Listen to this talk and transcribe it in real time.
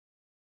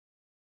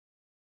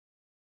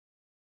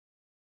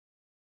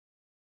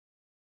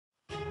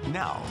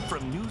Now,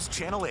 from News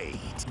Channel 8,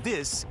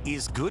 this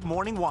is Good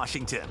Morning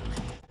Washington.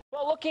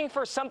 Well, looking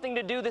for something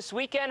to do this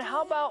weekend?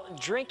 How about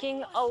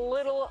drinking a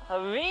little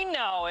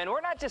vino? And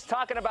we're not just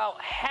talking about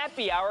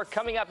happy hour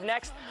coming up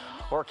next.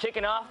 We're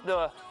kicking off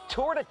the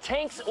Tour de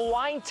Tanks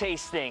wine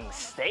tasting.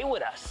 Stay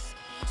with us.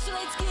 So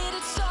let's get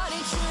it started,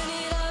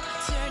 turn it up,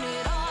 turn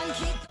it on,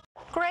 keep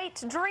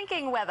Great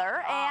drinking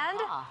weather, and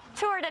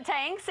Tour de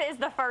Tanks is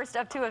the first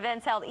of 2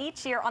 events held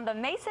each year on the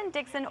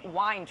Mason-Dixon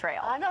Wine Trail.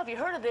 I know, have you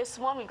heard of this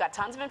one? We've got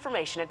tons of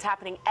information. It's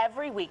happening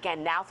every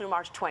weekend now through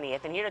March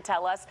 20th. And here to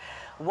tell us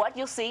what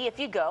you'll see if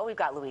you go, we've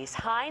got Louise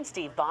Hines,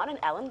 Steve Bond, and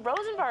Ellen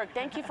Rosenberg.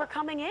 Thank you for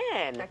coming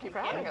in. Thank you for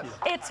having us.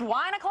 It's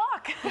wine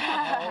o'clock.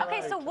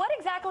 Okay, so what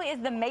exactly is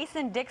the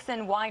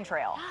Mason-Dixon Wine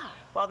Trail?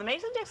 Well, the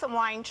Mason-Dixon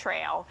Wine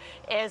Trail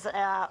is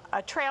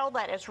a trail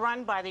that is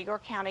run by the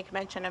York County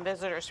Convention and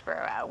Visitors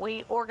Bureau.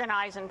 We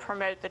organize and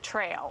promote the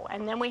trail,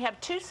 and then we have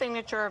 2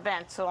 signature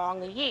events along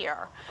the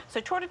year. So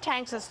Tour de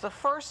Tanks is the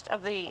first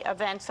of the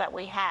events that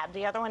we have.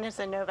 The other one is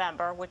in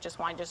November, which is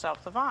Wine Just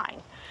Off the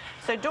Vine.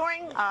 So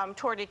during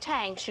Tour de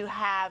Tanks, you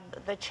have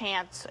the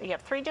chance, you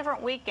have 3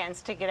 different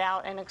weekends to get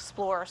out and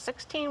explore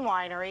 16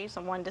 wineries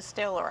and 1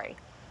 distillery.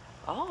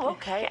 Oh,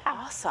 okay,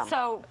 awesome.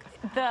 So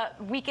the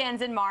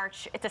weekends in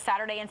March, it's a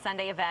Saturday and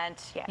Sunday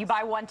event. Yes. You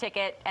buy 1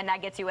 ticket, and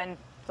that gets you in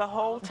The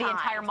whole time. the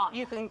entire month.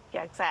 You can,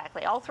 yeah,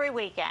 exactly, all 3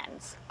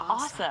 weekends.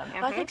 Awesome.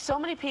 Well, I think so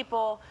many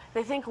people,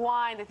 they think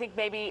wine, they think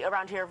maybe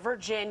around here,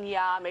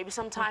 Virginia, maybe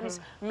sometimes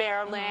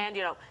Maryland,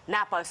 you know,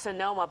 Napa,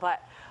 Sonoma,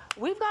 but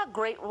we've got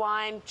great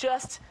wine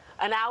just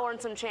an hour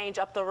and some change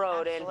up the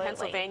road in Absolutely.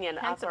 Pennsylvania and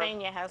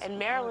Pennsylvania has and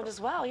Maryland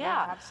as well,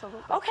 yeah.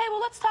 absolutely. Okay,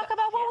 well, let's talk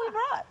about what we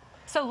brought.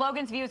 So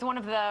Logan's View is one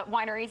of the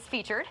wineries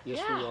featured. Yes,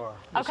 Yeah. we are.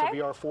 This Okay. will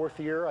be our 4th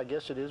year, I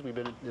guess it is. We've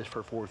been at this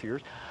for 4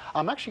 years.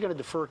 I'm actually going to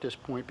defer at this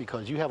point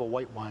because you have a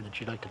white wine that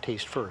you'd like to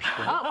taste first.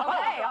 Right? Oh,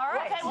 okay, all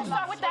right. Okay, we'll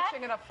start with that.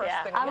 Switching it up first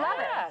thing. I love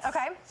Yes. it.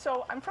 Okay.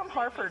 So I'm from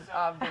Harford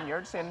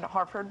Vineyards in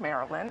Harford,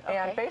 Maryland,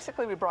 and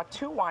basically we brought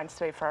 2 wines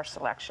today for our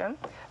selection.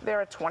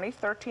 They're a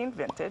 2013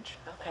 vintage.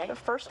 Okay. The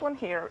first one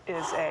here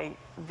is a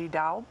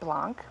Vidal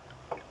Blanc,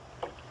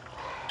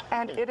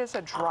 and it is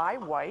a dry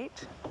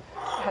white.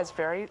 Has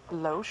very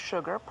low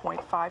sugar,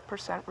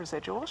 0.5%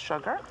 residual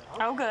sugar.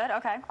 Oh, good.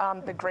 Okay.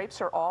 The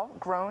grapes are all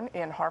grown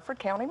in Harford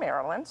County,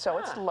 Maryland, so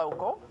it's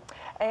local.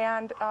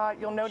 And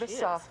you'll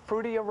notice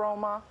fruity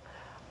aroma.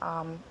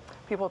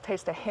 People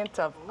taste a hint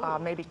of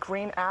maybe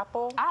green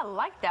apple. I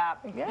like that.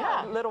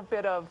 Yeah, a little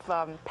bit of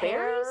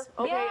pear. Berries?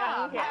 Okay,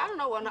 Yeah. I don't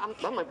know,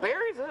 I'm like,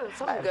 berries,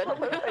 something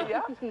good.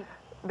 Yeah.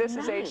 This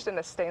is aged in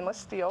a stainless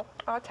steel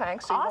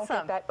tank, so you won't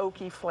Awesome. get that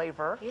oaky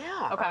flavor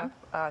Yeah.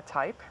 Okay.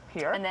 type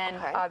here. And then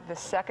The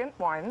second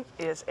one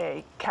is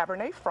a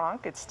Cabernet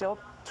Franc. It's still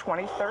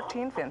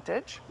 2013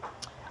 vintage.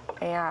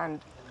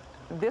 And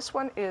this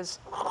one is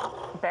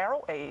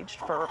barrel aged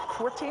for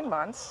 14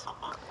 months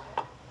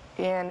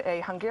in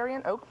a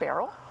Hungarian oak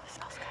barrel.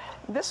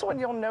 This one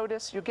you'll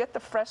notice you get the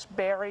fresh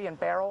berry and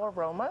barrel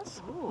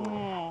aromas.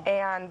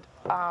 And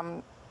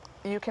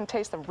you can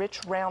taste the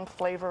rich round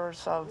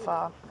flavors of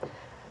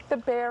the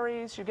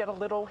berries. You get a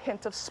little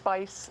hint of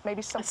spice,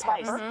 maybe some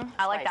spice. pepper.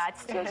 I like that.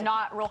 It's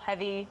not real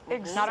heavy,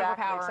 not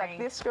overpowering.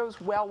 This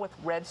goes well with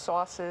red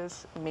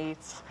sauces,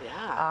 meats.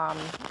 Yeah.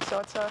 So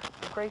it's a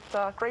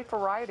great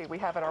variety we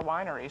have at our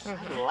wineries.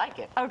 I like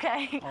it.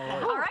 Okay.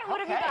 All right. What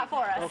have you got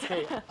for us?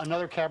 Okay,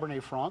 another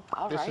Cabernet Franc.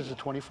 This is a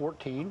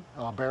 2014,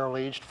 barrel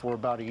aged for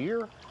about a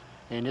year.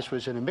 And this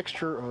was in a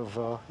mixture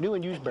of new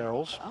and used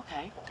barrels.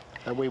 Okay.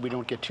 That way we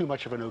don't get too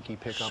much of an oaky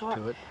pickup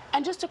to it.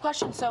 And just a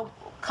question, so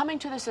coming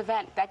to this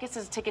event, that gets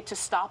us a ticket to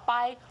stop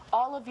by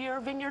all of your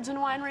vineyards and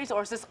wineries,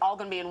 or is this all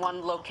going to be in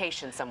one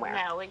location somewhere?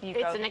 No,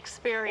 it's an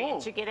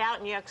experience. You get out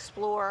and you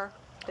explore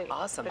the,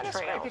 Awesome. the That's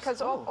trails. Right,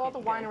 because all the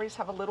wineries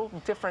have a little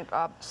different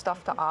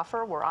stuff to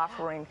offer. We're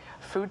offering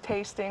food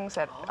tastings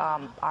at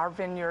our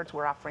vineyards.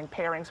 We're offering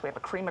pairings. We have a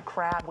cream of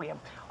crab. We have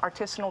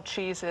artisanal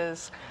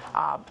cheeses,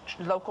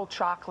 local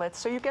chocolates.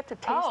 So you get to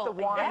taste the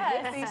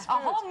wine with these foods. A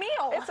whole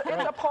meal. It's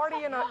a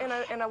party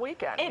in a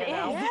weekend. It you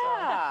know? is.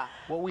 Yeah.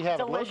 What we have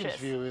Delicious.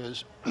 at Logan's View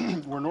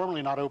is we're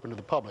normally not open to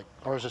the public.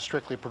 Ours is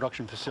strictly a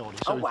production facility.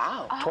 So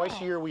wow. Twice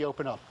a year we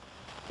open up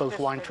both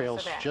Just wine for this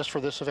trails event. just for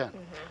this event.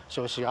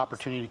 So it's the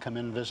opportunity to come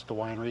in and visit the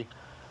winery.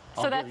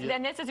 So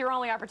then this is your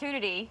only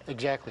opportunity.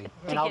 Exactly.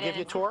 And I'll get give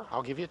you a in. tour.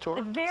 I'll give you a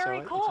tour. Very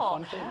So cool.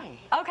 It's a fun thing.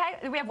 Okay, I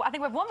think we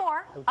have one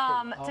more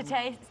to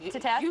test.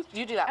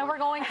 You do that And one. we're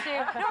going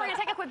to we're going to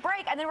take a quick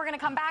break, and then we're going to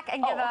come back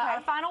and give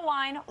our final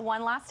wine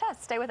one last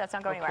test. Stay with us.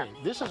 Don't go anywhere. Okay,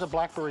 this is a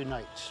Blackberry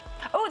Nights.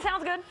 Oh, it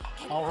sounds good.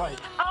 All right.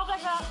 I'll play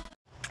that.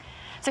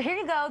 So here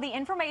you go, the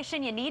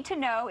information you need to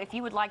know if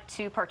you would like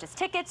to purchase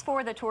tickets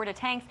for the Tour de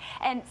Tanks.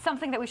 And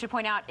something that we should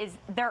point out is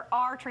there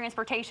are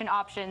transportation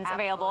options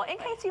available in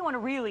case you want to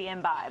really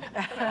imbibe.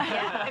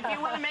 Yeah, if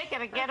you want to make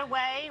it a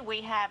getaway,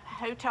 we have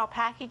hotel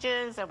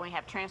packages and we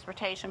have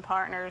transportation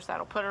partners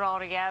that'll put it all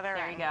together.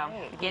 There you go.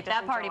 Get just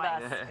that party enjoy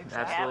bus. it.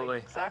 Absolutely.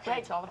 Exactly.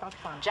 It's all about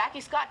fun. Jackie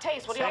Scott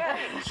Taste, what do you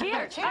think?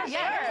 Cheers. Cheers.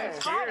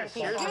 Cheers.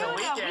 Cheers on the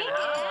weekend.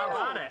 How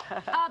about it?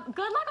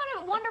 Good luck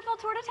on a wonderful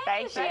Tour de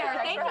Tanks this year.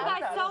 Thank you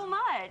guys so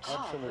much.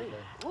 Absolutely.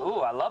 Ooh,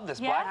 I love this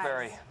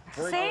blackberry.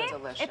 See?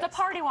 It's a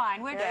party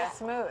wine. We're Very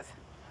smooth.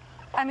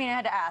 I mean, I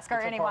had to ask, are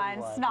It's a any party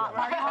wines wine. not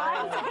party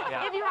wines?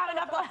 Yeah. If you had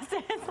enough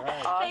glasses.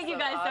 Thank you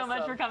guys so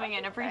much for coming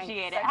in.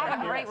 Appreciate it. Have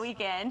a great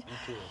weekend.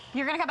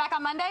 You're going to come back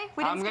on Monday?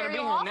 We didn't I'm going to scare be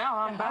you here off? now.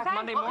 I'm back Okay.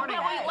 Monday morning.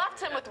 We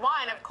left him with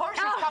wine. Of course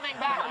he's coming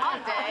back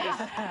Monday.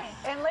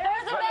 And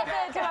There's a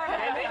message to our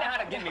They know how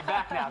to get me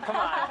back now. Come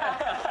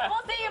on.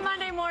 We'll see you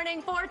Monday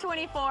morning,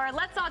 4:24.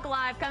 Let's Talk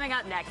Live coming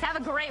up next. Have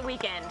a great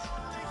weekend.